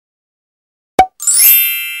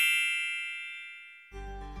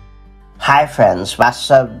Hi friends,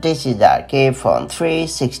 what's up? This is our iPhone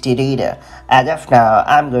 360 reader. As of now,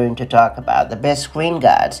 I'm going to talk about the best screen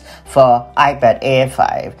guards for iPad Air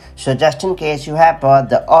 5. So just in case you have bought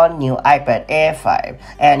the all-new iPad Air 5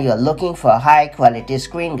 and you're looking for high-quality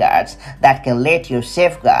screen guards that can let you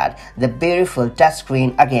safeguard the beautiful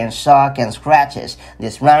touchscreen against shock and scratches,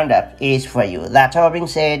 this roundup is for you. That all being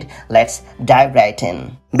said, let's dive right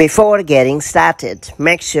in. Before getting started,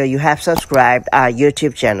 make sure you have subscribed our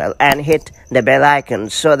YouTube channel and hit the bell icon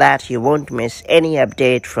so that you won't miss any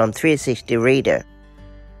update from 360 Reader.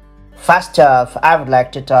 First off, I would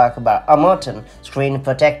like to talk about a Morton screen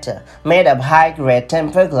protector. Made of high-grade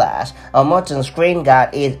tempered glass, a Morton screen guard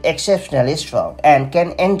is exceptionally strong and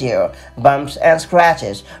can endure bumps and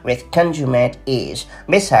scratches with consummate ease.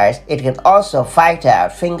 Besides, it can also fight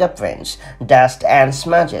out fingerprints, dust and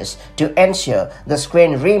smudges to ensure the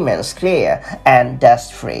screen remains clear and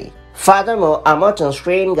dust-free. Furthermore, a Morton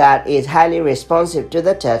screen guard is highly responsive to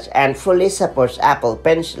the touch and fully supports Apple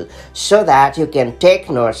Pencil so that you can take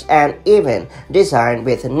notes and even design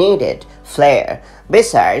with needed flair.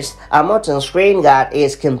 Besides, a Morton screen guard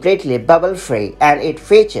is completely bubble-free and it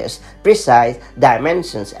features precise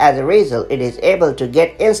dimensions. As a result, it is able to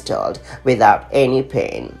get installed without any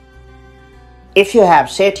pain. If you have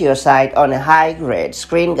set your sight on a high-grade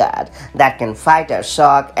screen guard that can fight a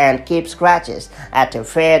shock and keep scratches at a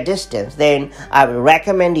fair distance, then I will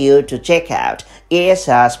recommend you to check out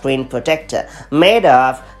ESR Screen Protector. Made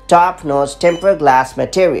of top-notch tempered glass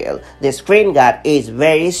material, the screen guard is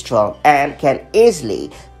very strong and can easily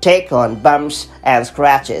take on bumps and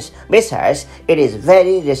scratches. Besides, it is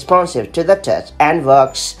very responsive to the touch and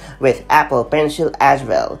works with Apple Pencil as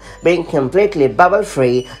well. Being completely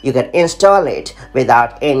bubble-free, you can install it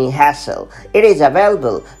without any hassle. It is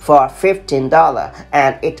available for $15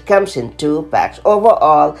 and it comes in 2 packs.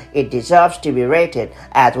 Overall, it deserves to be rated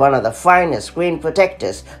as one of the finest screen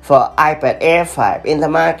protectors for iPad Air 5 in the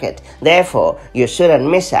market. Therefore, you shouldn't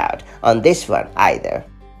miss out on this one either.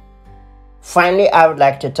 Finally, I would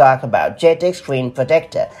like to talk about JTech Screen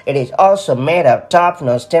Protector. It is also made of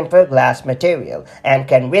top-notch tempered glass material and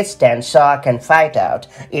can withstand shock and fight out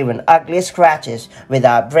even ugly scratches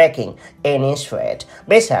without breaking any sweat.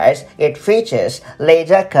 Besides, it features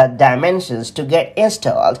laser-cut dimensions to get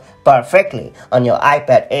installed perfectly on your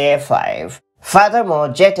iPad Air 5. Furthermore,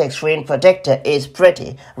 JTech Screen Protector is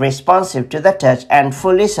pretty responsive to the touch and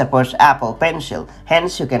fully supports Apple Pencil.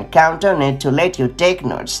 Hence, you can count on it to let you take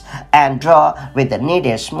notes and draw with the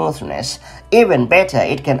needed smoothness. Even better,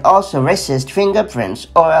 it can also resist fingerprints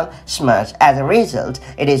or smudge. As a result,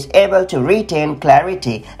 it is able to retain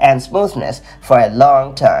clarity and smoothness for a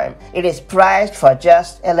long time. It is priced for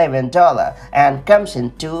just $11 and comes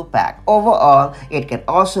in 2 packs. Overall, it can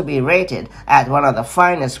also be rated as one of the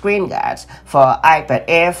finest screen guards for iPad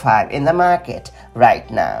Air 5 in the market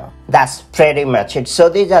right now. That's pretty much it. So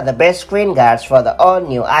these are the best screen guards for the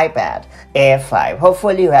all-new iPad Air 5.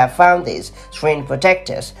 Hopefully you have found these screen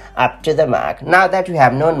protectors up to the mark. Now that you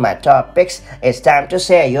have known my top picks, it's time to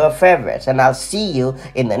share your favorites and I'll see you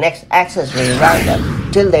in the next accessory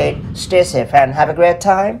roundup. Till then, stay safe and have a great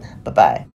time. Bye-bye.